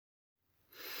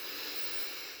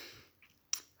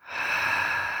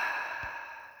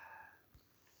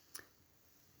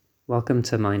Welcome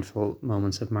to Mindful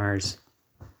Moments of Mars.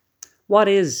 What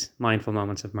is Mindful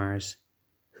Moments of Mars?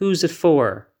 Who's it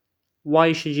for?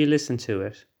 Why should you listen to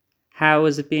it? How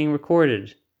is it being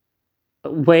recorded?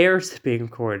 Where is it being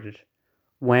recorded?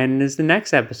 When is the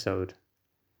next episode?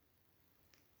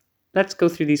 Let's go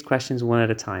through these questions one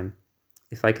at a time,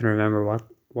 if I can remember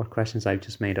what questions I've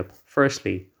just made up.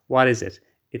 Firstly, what is it?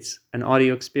 It's an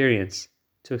audio experience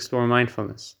to explore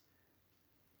mindfulness.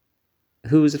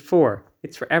 Who is it for?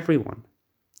 It's for everyone.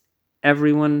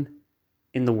 Everyone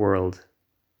in the world.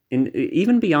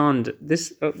 Even beyond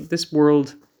this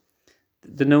world,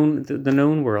 the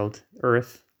known world,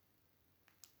 Earth,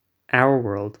 our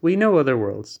world. We know other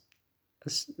worlds.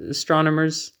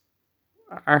 Astronomers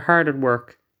are hard at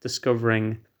work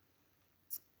discovering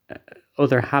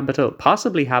other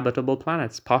possibly habitable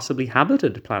planets, possibly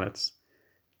habited planets.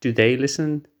 Do they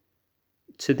listen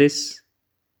to this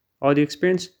audio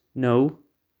experience? No,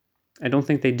 I don't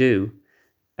think they do.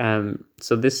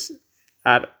 So this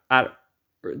at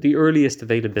the earliest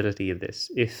availability of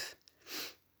this, if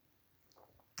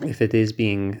it is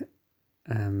being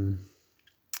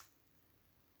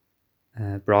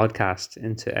broadcast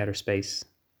into outer space,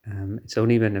 it's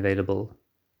only been available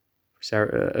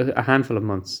for a handful of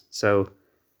months. So,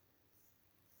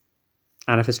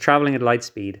 and if it's traveling at light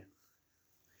speed,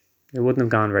 it wouldn't have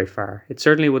gone very far. It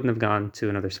certainly wouldn't have gone to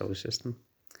another solar system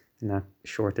in that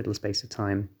short little space of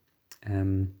time.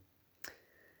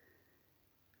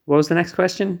 What was the next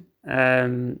question?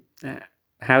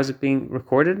 How is it being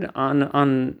recorded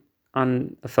on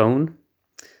a phone?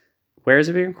 Where is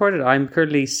it being recorded? I'm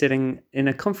currently sitting in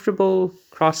a comfortable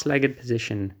cross-legged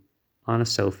position on a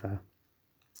sofa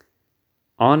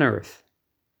on Earth.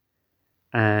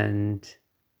 And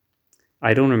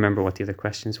I don't remember what the other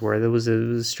questions were. There was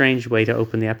a strange way to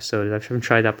open the episode. I've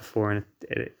tried that before, and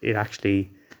it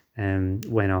actually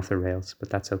went off the rails.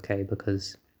 But that's okay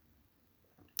because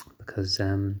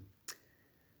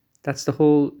that's the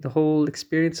whole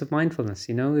experience of mindfulness.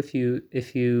 You know, if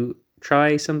you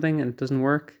try something and it doesn't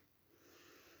work,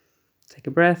 take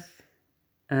a breath,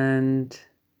 and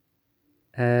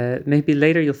maybe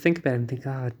later you'll think about it and think,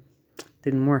 "Oh, it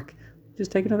didn't work."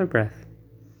 Just take another breath.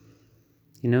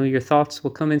 You know, your thoughts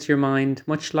will come into your mind,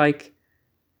 much like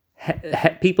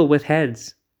people with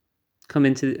heads come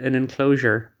into an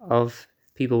enclosure of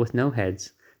people with no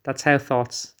heads. That's how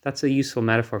thoughts. That's a useful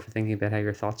metaphor for thinking about how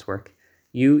your thoughts work.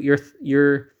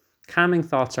 Your calming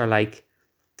thoughts are like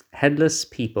headless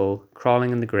people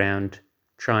crawling on the ground,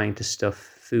 trying to stuff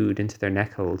food into their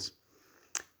neck holes,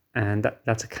 and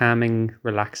that's a calming,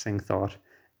 relaxing thought.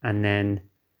 And then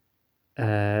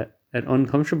an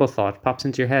uncomfortable thought pops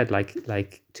into your head,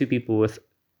 like two people with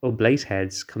oblate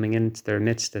heads coming into their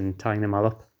midst and tying them all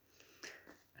up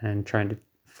and trying to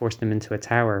force them into a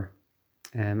tower.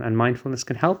 And mindfulness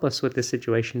can help us with this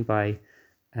situation by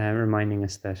reminding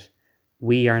us that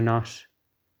we are not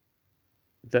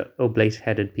the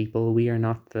oblate-headed people. We are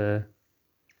not the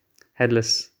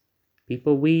headless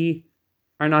people. We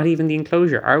are not even the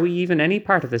enclosure. Are we even any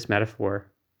part of this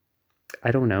metaphor? I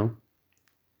don't know.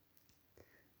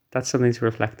 That's something to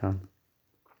reflect on.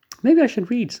 Maybe I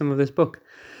should read some of this book.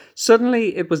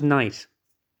 Suddenly it was night.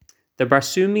 The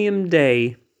Barsoomian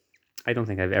day, I don't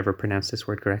think I've ever pronounced this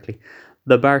word correctly.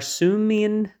 The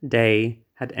Barsoomian day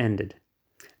had ended,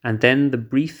 and then the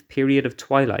brief period of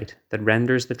twilight that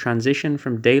renders the transition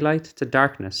from daylight to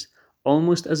darkness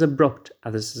almost as abrupt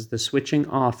as the switching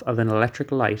off of an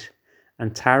electric light,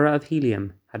 and Tara of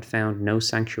Helium had found no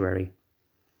sanctuary.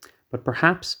 But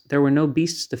perhaps there were no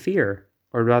beasts to fear,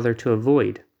 or rather to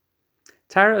avoid.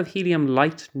 Tara of Helium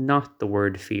liked not the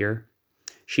word fear.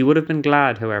 She would have been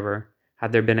glad, however,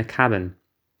 had there been a cabin.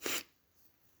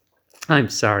 I'm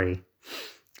sorry.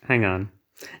 Hang on.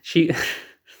 She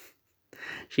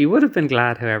would have been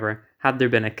glad, however, had there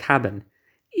been a cabin,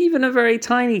 even a very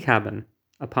tiny cabin,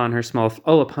 upon her small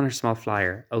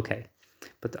flyer. Okay.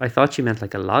 But I thought she meant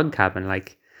like a log cabin.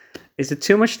 Like, is it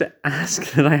too much to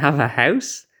ask that I have a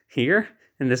house here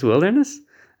in this wilderness?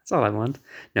 That's all I want.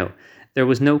 No, there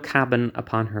was no cabin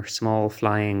upon her small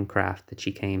flying craft that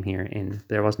she came here in.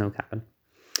 There was no cabin.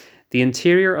 The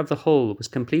interior of the hull was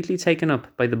completely taken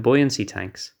up by the buoyancy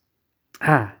tanks.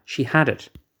 Ah, she had it.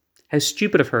 How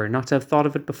stupid of her not to have thought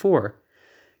of it before.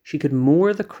 She could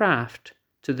moor the craft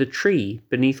to the tree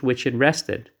beneath which it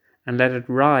rested and let it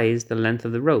rise the length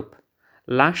of the rope.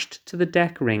 Lashed to the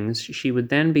deck rings, she would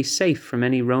then be safe from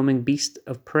any roaming beast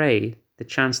of prey that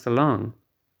chanced along.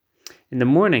 In the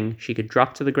morning, she could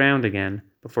drop to the ground again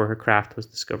before her craft was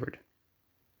discovered.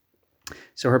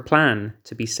 So her plan,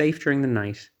 to be safe during the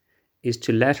night, is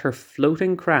to let her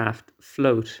floating craft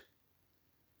float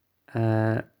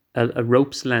a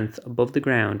rope's length above the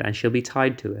ground, and she'll be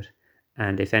tied to it.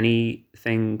 And if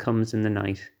anything comes in the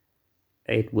night,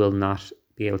 it will not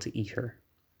be able to eat her.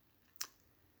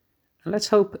 And let's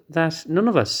hope that none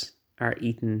of us are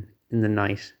eaten in the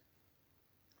night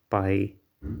by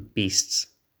beasts.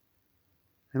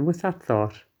 And with that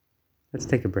thought, let's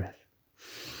take a breath.